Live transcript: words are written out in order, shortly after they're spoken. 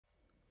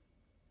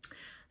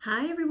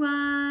Hi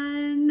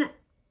everyone.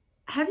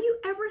 Have you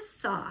ever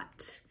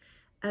thought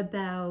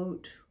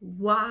about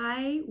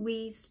why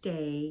we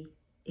stay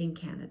in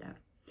Canada?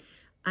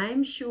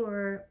 I'm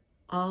sure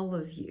all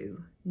of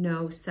you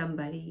know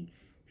somebody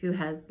who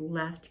has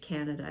left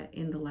Canada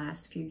in the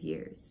last few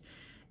years.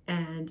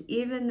 And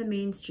even the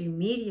mainstream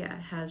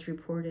media has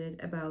reported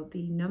about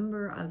the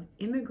number of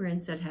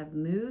immigrants that have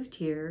moved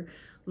here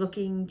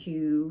looking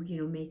to,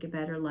 make a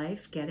better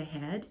life, get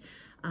ahead.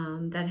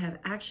 That have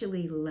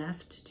actually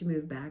left to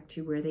move back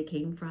to where they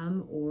came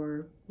from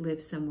or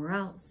live somewhere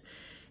else.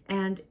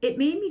 And it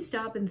made me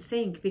stop and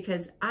think,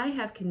 because I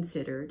have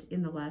considered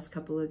in the last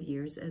couple of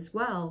years as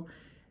well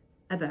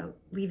about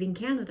leaving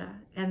Canada.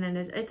 And then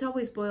it's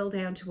always boiled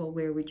down to, well,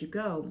 where would you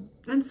go?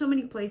 And so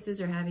many places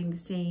are having the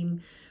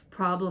same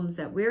problems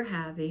that we're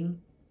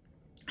having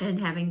and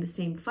having the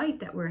same fight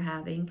that we're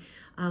having.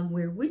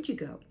 Where would you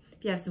go?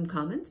 If you have some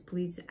comments,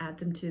 please add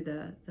them to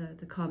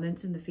the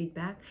comments and the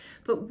feedback.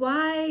 But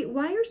why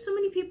are so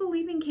many people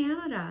leaving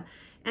Canada?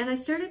 And I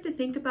started to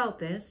think about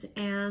this,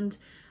 and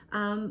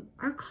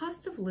our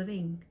cost of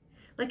living,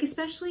 like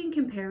especially in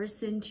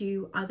comparison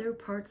to other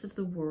parts of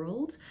the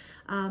world.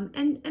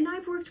 And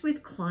I've worked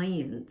with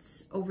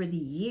clients over the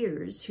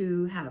years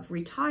who have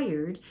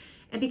retired,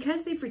 and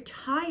because they've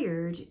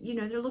retired,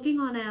 they're looking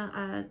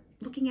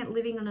at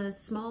living on a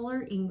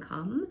smaller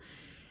income,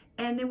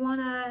 and they want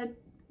to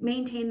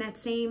maintain that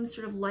same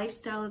sort of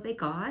lifestyle that they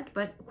got,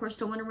 but of course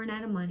don't want to run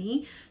out of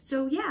money.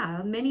 So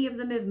yeah, many of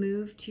them have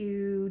moved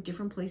to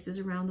different places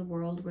around the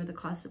world where the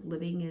cost of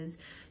living is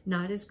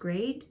not as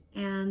great.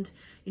 And,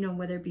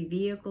 whether it be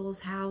vehicles,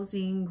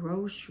 housing,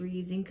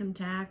 groceries, income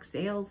tax,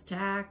 sales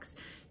tax,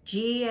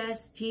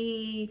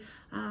 GST,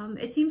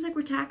 it seems like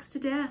we're taxed to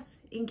death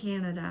in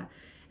Canada.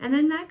 And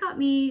then that got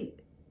me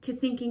to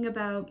thinking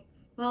about,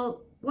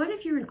 well, what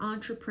if you're an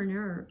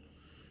entrepreneur?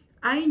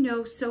 I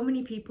know so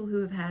many people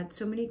who have had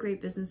so many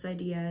great business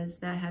ideas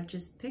that have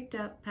just packed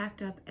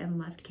up and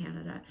left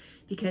Canada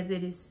because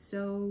it is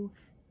so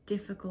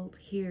difficult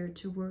here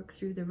to work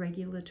through the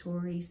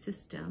regulatory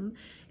system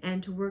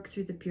and to work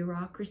through the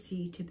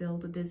bureaucracy to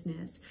build a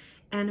business.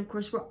 And of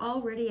course, we're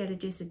already at a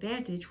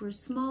disadvantage. We're a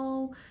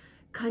small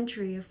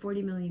country of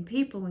 40 million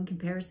people in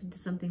comparison to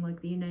something like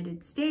the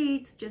United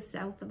States, just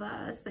south of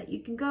us, that you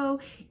can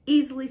go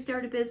easily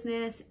start a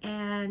business,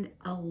 and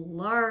a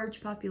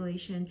large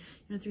population,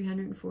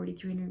 340,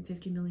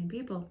 350 million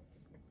people.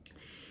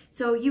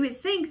 So you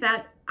would think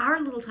that our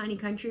little tiny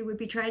country would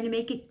be trying to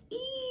make it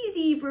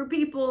easy for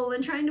people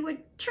and trying to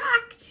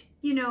attract,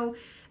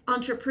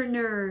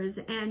 entrepreneurs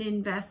and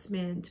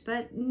investment,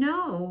 but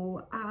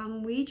no,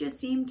 we just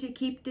seem to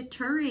keep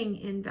deterring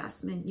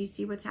investment. You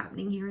see what's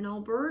happening here in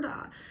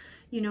Alberta,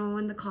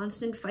 and the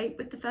constant fight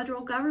with the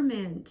federal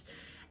government.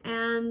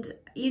 And,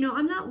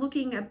 I'm not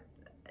looking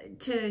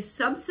to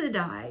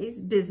subsidize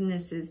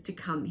businesses to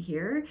come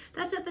here.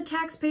 That's at the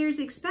taxpayer's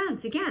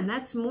expense. Again,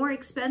 that's more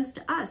expense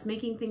to us,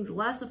 making things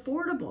less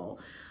affordable.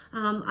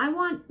 I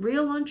want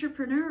real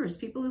entrepreneurs,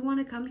 people who want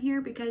to come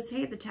here because,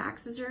 hey, the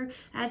taxes are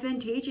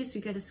advantageous.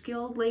 We got a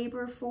skilled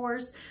labor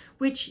force,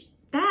 which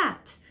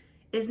that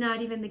is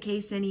not even the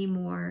case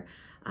anymore.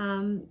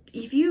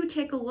 If you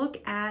take a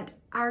look at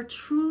our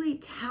truly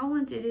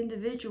talented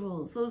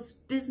individuals, those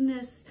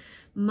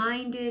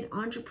business-minded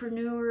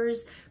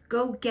entrepreneurs,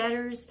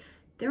 go-getters,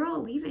 they're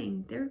all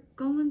leaving. They're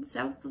going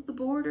south of the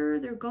border.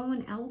 They're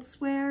going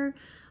elsewhere.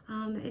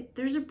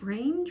 There's a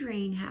brain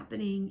drain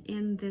happening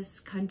in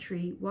this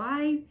country.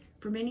 Why?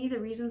 For many of the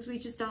reasons we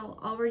just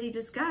already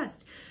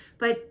discussed.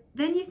 But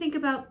then you think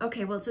about,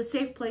 okay, well, it's a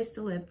safe place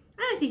to live.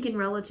 And I think in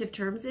relative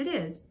terms it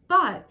is,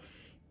 but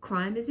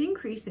crime is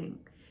increasing.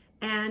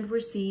 And we're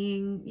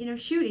seeing,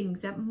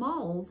 shootings at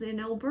malls in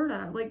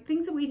Alberta, like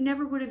things that we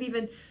never would have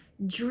even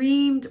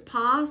dreamed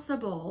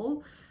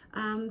possible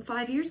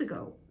 5 years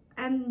ago.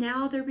 And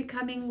now they're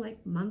becoming like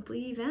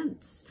monthly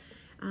events.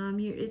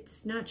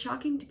 It's not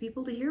shocking to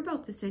people to hear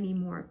about this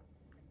anymore.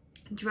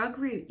 Drug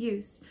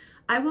use.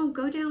 I won't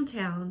go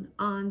downtown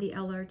on the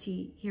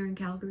LRT here in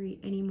Calgary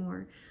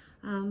anymore.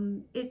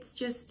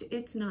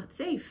 It's not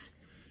safe,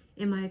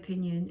 in my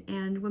opinion.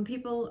 And when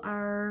people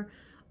are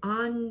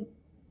on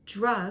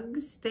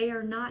drugs, they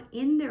are not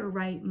in their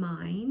right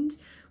mind,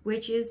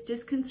 which is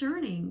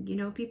disconcerting.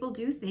 People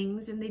do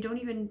things and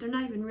they're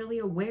not even really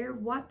aware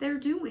of what they're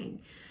doing.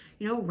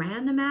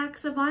 Random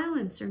acts of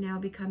violence are now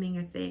becoming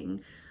a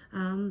thing.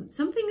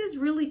 Something has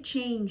really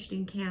changed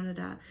in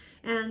Canada,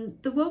 and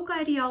the woke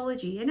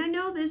ideology, and I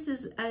know this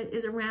is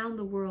around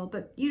the world,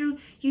 but you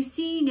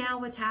see now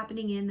what's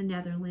happening in the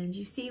Netherlands,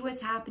 you see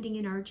what's happening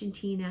in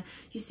Argentina,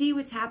 you see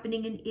what's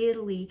happening in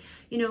Italy,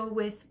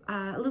 with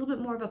a little bit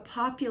more of a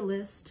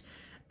populist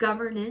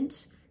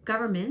government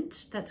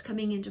that's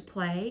coming into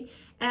play,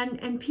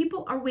 and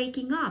people are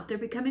waking up. They're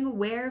becoming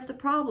aware of the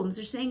problems.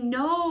 They're saying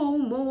no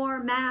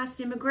more mass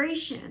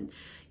immigration.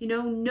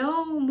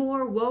 No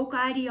more woke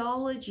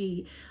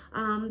ideology.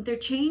 They're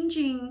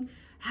changing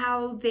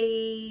how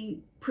they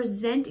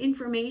present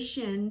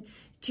information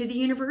to the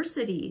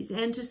universities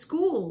and to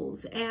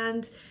schools.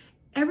 And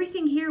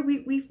everything here,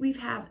 we've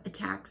have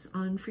attacks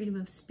on freedom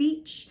of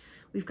speech.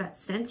 We've got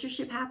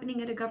censorship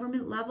happening at a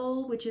government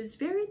level, which is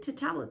very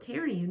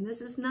totalitarian.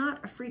 This is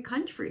not a free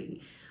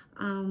country.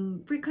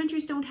 Free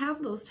countries don't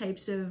have those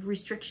types of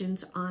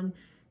restrictions on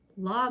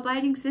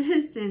law-abiding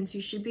citizens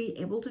who should be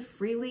able to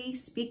freely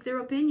speak their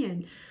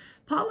opinion.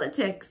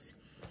 Politics.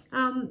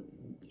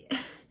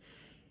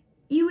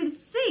 You would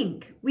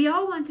think, we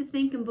all want to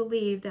think and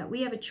believe that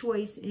we have a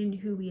choice in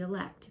who we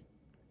elect.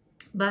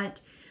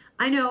 But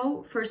I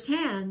know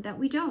firsthand that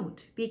we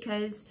don't,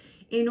 because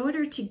in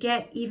order to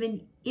get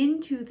even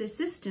into the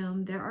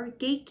system, there are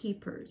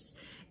gatekeepers.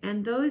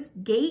 And those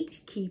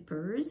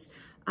gatekeepers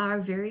are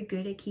very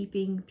good at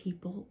keeping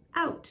people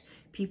out.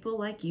 People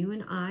like you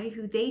and I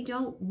who they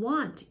don't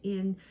want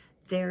in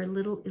their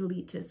little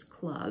elitist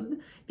club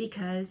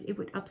because it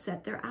would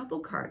upset their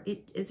apple cart.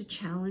 It is a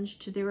challenge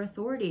to their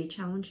authority, a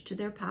challenge to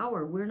their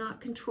power. We're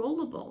not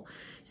controllable.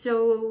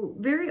 So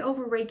very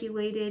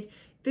overregulated,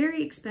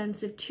 very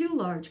expensive, too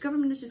large.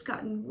 Government has just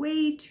gotten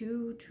way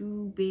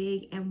too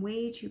big and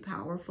way too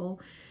powerful.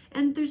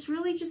 And there's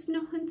really just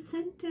no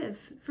incentive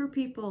for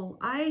people.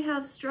 I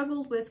have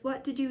struggled with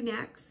what to do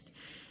next.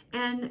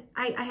 And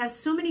I have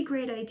so many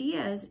great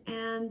ideas,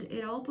 and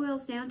it all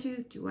boils down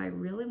to, do I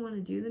really want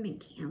to do them in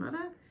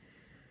Canada?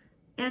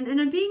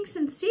 And I'm being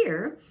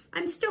sincere.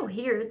 I'm still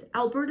here.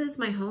 Alberta is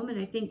my home, and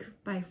I think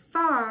by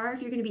far,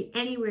 if you're going to be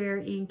anywhere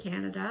in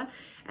Canada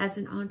as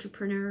an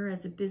entrepreneur,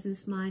 as a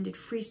business-minded,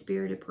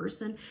 free-spirited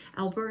person,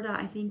 Alberta,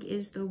 I think,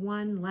 is the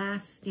one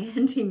last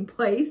standing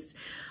place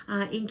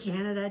in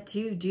Canada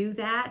to do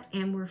that.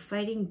 And we're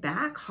fighting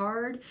back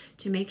hard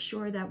to make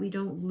sure that we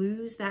don't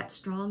lose that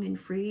strong and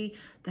free,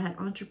 that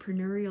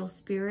entrepreneurial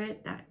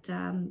spirit,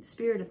 that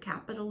spirit of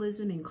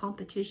capitalism and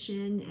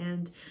competition,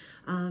 and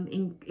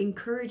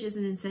encourages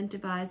and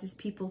incentivizes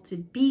people to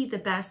be the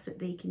best that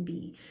they can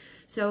be.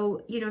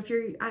 So, you know, if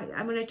you're,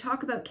 when I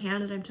talk about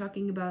Canada, I'm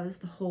talking about as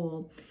the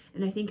whole,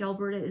 and I think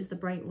Alberta is the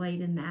bright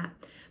light in that.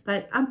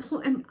 But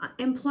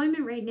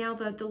employment right now,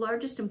 the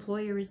largest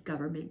employer is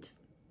government.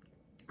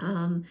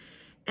 And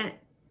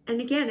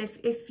again,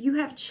 if you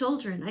have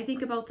children, I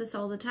think about this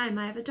all the time.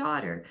 I have a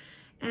daughter,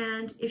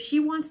 and if she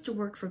wants to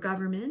work for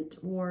government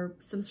or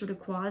some sort of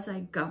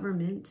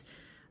quasi-government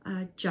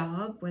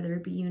job, whether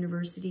it be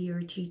university or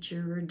a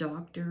teacher or a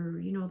doctor,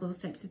 you know, those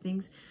types of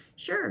things,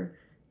 sure,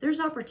 there's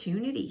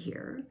opportunity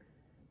here,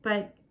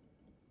 but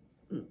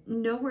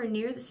nowhere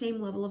near the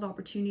same level of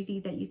opportunity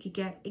that you could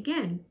get,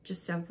 again,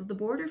 just south of the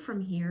border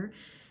from here.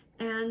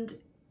 And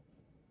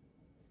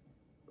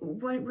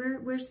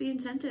where's the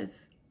incentive?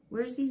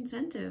 Where's the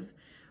incentive?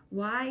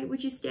 Why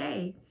would you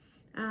stay?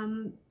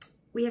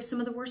 We have some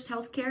of the worst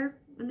healthcare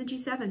in the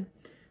G7.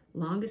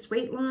 Longest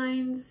wait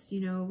lines,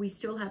 you know, we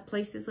still have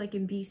places like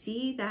in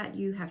BC that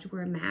you have to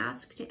wear a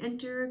mask to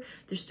enter.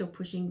 They're still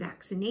pushing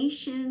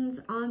vaccinations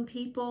on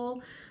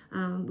people.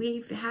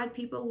 We've had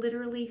people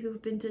literally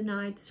who've been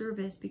denied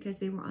service because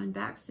they were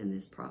unvaxxed in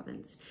this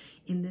province,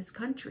 in this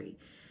country.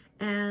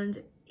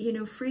 And, you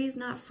know, free is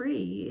not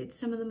free. It's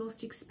some of the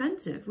most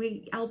expensive.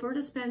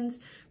 Alberta spends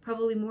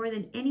probably more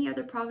than any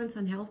other province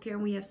on healthcare,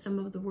 and we have some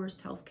of the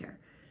worst healthcare.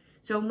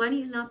 So money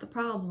is not the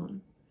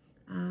problem.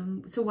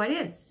 So what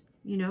is?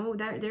 You know,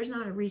 there's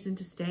not a reason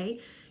to stay.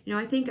 You know,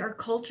 I think our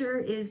culture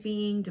is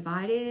being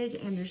divided,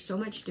 and there's so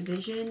much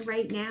division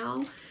right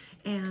now.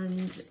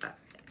 And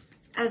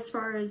as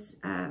far as,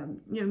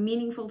 you know,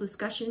 meaningful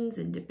discussions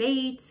and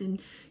debates and,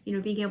 you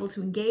know, being able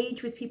to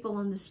engage with people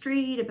on the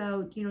street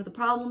about, you know, the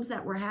problems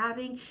that we're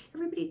having,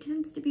 everybody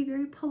tends to be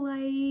very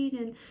polite,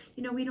 and,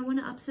 you know, we don't want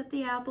to upset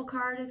the apple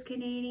cart as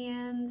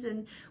Canadians,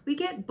 and we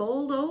get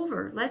bowled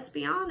over. Let's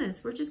be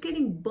honest. We're just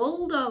getting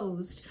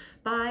bulldozed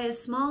by a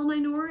small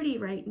minority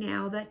right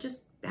now that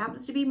just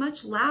happens to be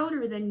much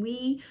louder than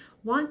we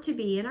want to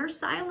be. And our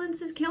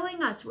silence is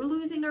killing us. We're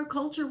losing our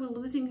culture. We're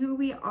losing who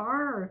we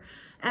are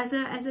as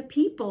a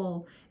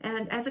people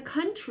and as a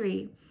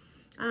country.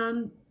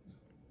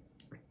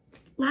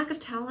 Lack of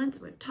talent,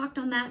 we've talked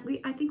on that.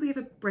 I think we have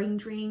a brain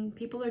drain.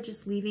 People are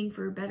just leaving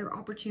for better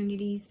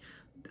opportunities,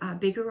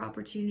 bigger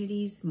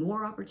opportunities,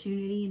 more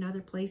opportunity in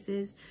other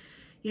places.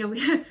 You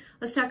know,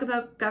 let's talk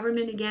about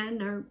government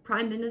again. Our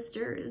prime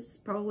minister is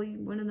probably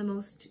one of the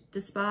most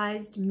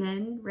despised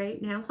men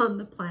right now on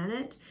the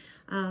planet.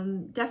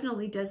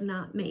 Definitely does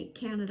not make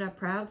Canada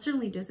proud.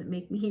 Certainly doesn't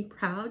make me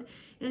proud.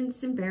 And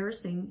it's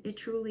embarrassing. It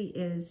truly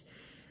is.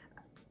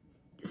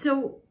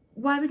 So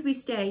why would we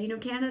stay? You know,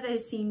 Canada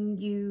has seen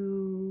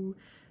you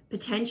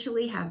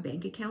potentially have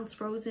bank accounts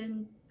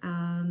frozen.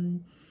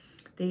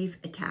 They've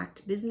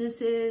attacked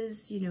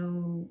businesses, you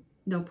know,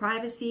 no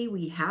privacy.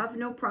 We have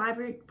no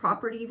private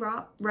property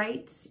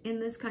rights in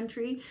this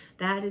country.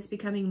 That is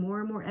becoming more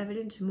and more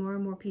evident to more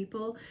and more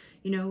people.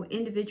 You know,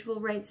 individual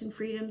rights and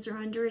freedoms are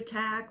under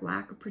attack,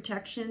 lack of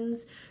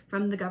protections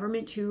from the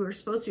government who are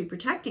supposed to be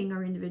protecting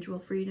our individual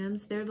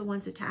freedoms. They're the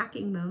ones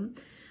attacking them.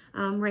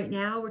 Right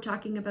now, we're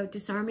talking about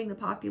disarming the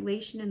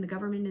population, and the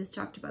government has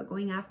talked about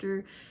going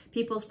after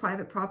people's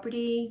private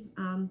property,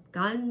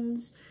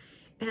 guns,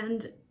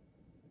 and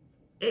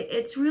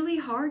it's really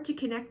hard to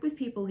connect with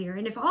people here.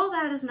 And if all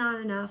that is not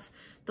enough,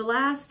 the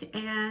last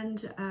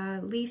and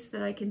least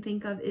that I can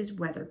think of is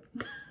weather.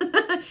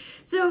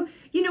 So,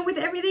 you know, with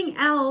everything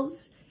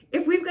else,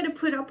 if we've got to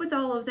put up with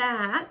all of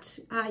that,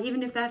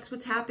 even if that's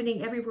what's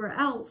happening everywhere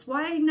else,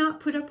 why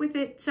not put up with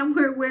it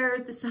somewhere where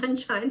the sun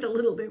shines a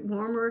little bit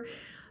warmer,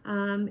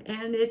 and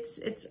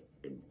it's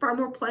far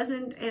more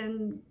pleasant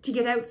and to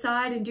get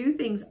outside and do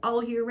things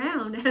all year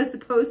round, as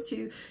opposed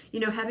to, you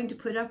know, having to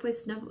put up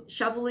with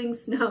shoveling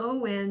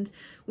snow and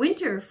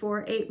winter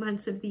for 8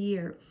 months of the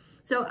year.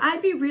 So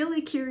I'd be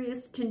really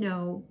curious to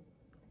know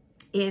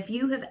if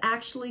you have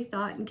actually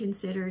thought and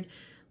considered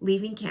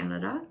leaving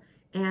Canada,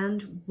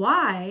 and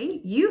why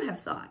you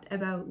have thought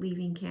about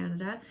leaving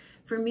Canada.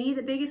 For me,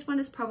 the biggest one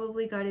has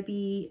probably got to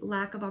be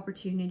lack of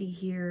opportunity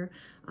here,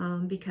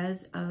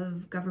 because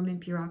of government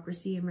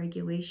bureaucracy and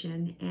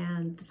regulation,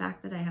 and the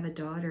fact that I have a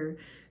daughter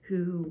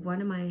who, what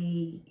am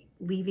I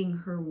leaving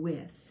her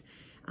with?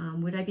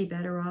 Would I be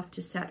better off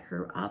to set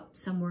her up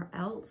somewhere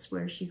else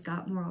where she's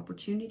got more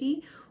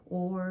opportunity,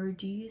 or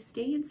do you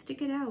stay and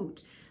stick it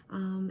out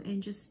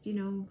and just, you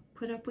know,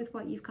 put up with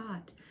what you've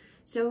got?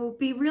 So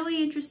be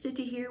really interested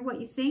to hear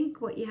what you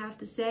think, what you have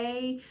to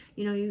say.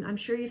 You know, I'm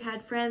sure you've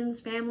had friends,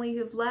 family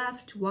who've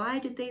left. Why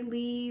did they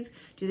leave?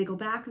 Do they go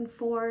back and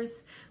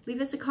forth?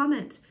 Leave us a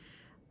comment.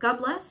 God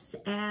bless,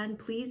 and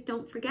please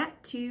don't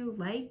forget to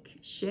like,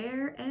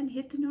 share, and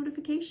hit the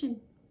notification.